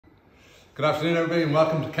Good afternoon everybody and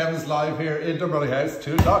welcome to Kevin's Live here in Dundon House,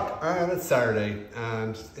 2 o'clock, and it's Saturday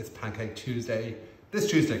and it's Pancake Tuesday, this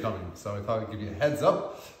Tuesday coming. So I thought I'd give you a heads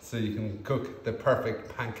up so you can cook the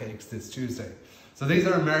perfect pancakes this Tuesday. So these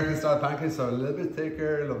are American style pancakes, so a little bit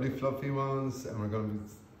thicker, lovely fluffy ones, and we're going to be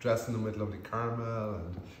dressing them with lovely caramel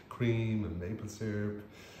and cream and maple syrup.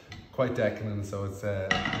 Quite decadent, so it's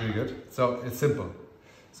really good. So it's simple.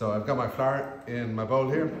 So I've got my flour in my bowl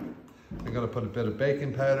here. I'm going to put a bit of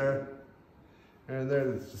baking powder in there.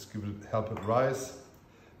 Let's just help it rise.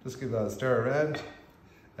 Just give that a stir around.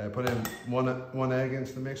 Put in one egg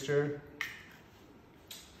into the mixture.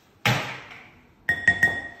 And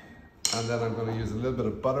then I'm going to use a little bit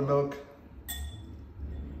of buttermilk.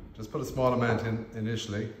 Just put a small amount in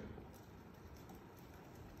initially.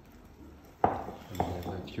 And we have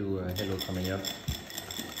a few hello coming up.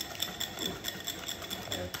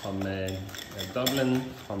 From Dublin,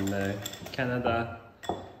 from Canada.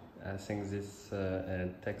 I think this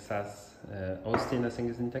Texas, Austin, I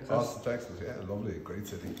think is in Texas. Austin, Texas, yeah, lovely, great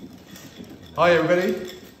city. Hi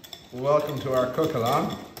everybody, welcome to our cook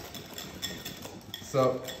along.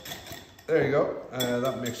 So, there you go,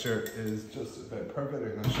 that mixture is just about perfect.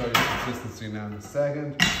 I'm going to show you the consistency now in a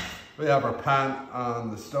second. We have our pan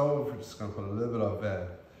on the stove. We're just going to put a little bit of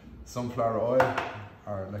sunflower oil,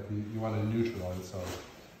 or like you want a neutral oil, so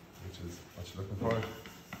which is what you're looking for.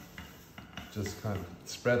 Just kind of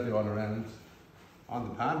spread the oil around on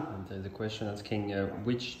the pan. And the question asking,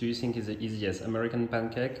 which do you think is the easiest, American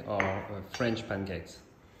pancake or French pancakes?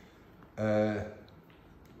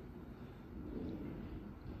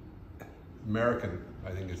 American,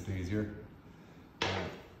 I think, is the easier.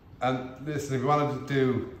 And listen, if you wanted to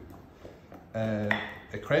do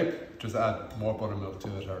a crepe, just add more buttermilk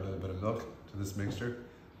to it or a little bit of milk to this mixture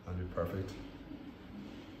and it'll be perfect.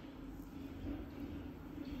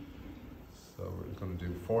 So we're going to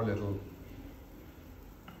do 4 little.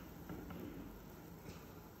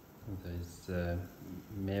 There's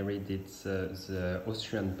Mary did the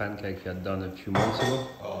Austrian pancake we had done a few months ago.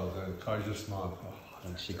 Oh, the Kaisersmann. Oh,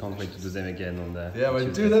 and she can't wait to do them again on the Yeah,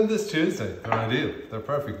 we'll do them this Tuesday. They're ideal. They're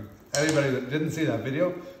perfect. Anybody that didn't see that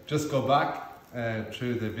video, just go back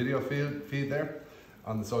through the video feed there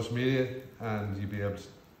on the social media, and you'll be able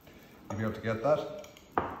to get that.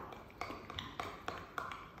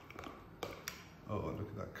 Oh, look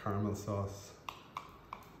at that caramel sauce.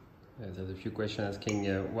 There's a few questions asking,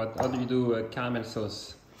 how do you do caramel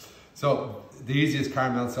sauce? So the easiest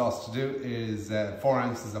caramel sauce to do is 4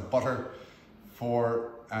 ounces of butter,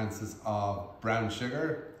 4 ounces of brown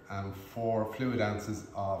sugar, and 4 fluid ounces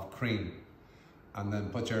of cream. And then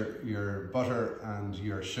put your butter and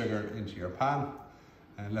your sugar into your pan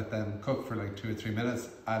and let them cook for like 2 or 3 minutes.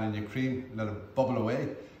 Add in your cream, let it bubble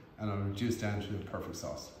away, and it'll reduce down to a perfect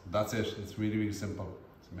sauce. That's it. It's really, really simple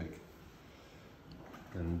to make.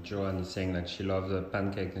 And Joanne is saying that she loves the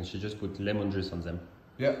pancake and she just put lemon juice on them.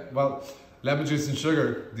 Yeah, well, lemon juice and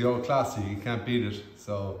sugar, the old classic, you can't beat it.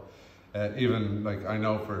 So even like I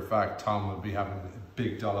know for a fact Tom will be having a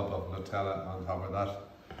big dollop of Nutella on top of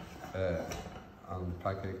that on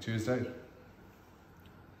Pancake Tuesday.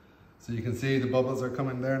 So you can see the bubbles are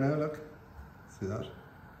coming there now, look. See that?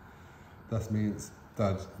 That means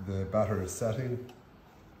that the batter is setting.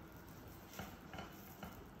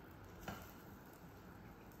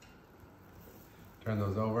 Turn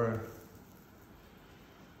those over.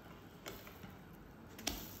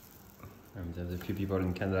 And there's a few people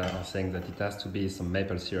in Canada are saying that it has to be some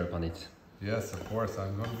maple syrup on it. Yes, of course.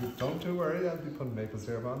 I'm going to be, don't you worry, I'll be putting maple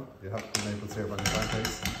syrup on. You have to put maple syrup on your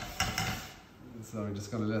pancakes. So I'm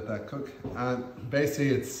just going to let that cook. And basically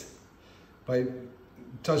it's, by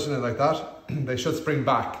touching it like that, they should spring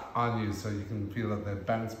back on you so you can feel that they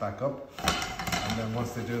bounce back up. And then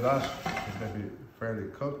once they do that, they'll be fairly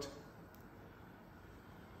cooked.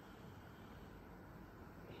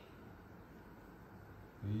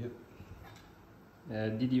 Yep.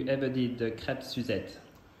 Did you ever did the crêpe Suzette?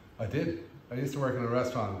 I did. I used to work in a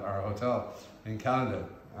restaurant or a hotel in Canada,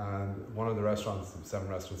 and one of the restaurants, 7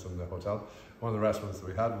 restaurants in the hotel, one of the restaurants that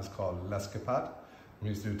we had was called L'Escapade. We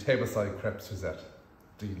used to do tableside crêpe Suzette.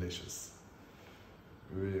 Delicious.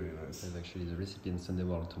 Really nice. There's actually the recipe in Sunday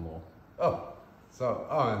World tomorrow.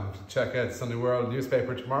 And check out Sunday World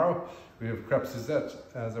newspaper tomorrow. We have crêpe Suzette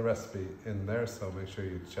as a recipe in there, so make sure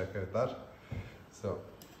you check out that. So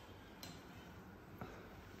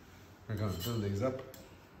we're going to build these up.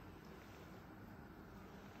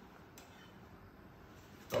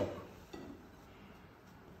 Oh,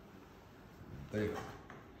 there you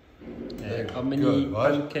go. How many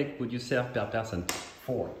pancakes would you serve per person?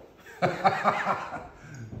 4.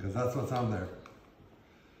 Because that's what's on there.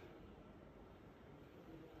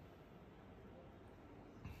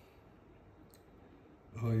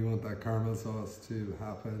 Oh, you want that caramel sauce to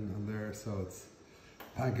happen on there, so it's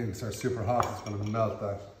pancakes are super hot. It's going to melt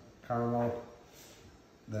that caramel.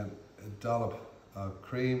 Then a dollop of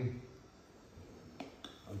cream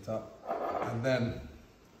on top, and then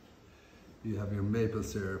you have your maple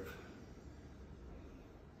syrup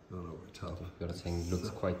all over top. Your thing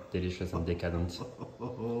looks quite delicious and decadent.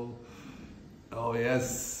 Oh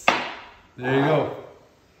yes, there you go.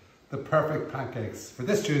 The perfect pancakes for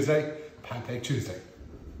this Tuesday, Pancake Tuesday.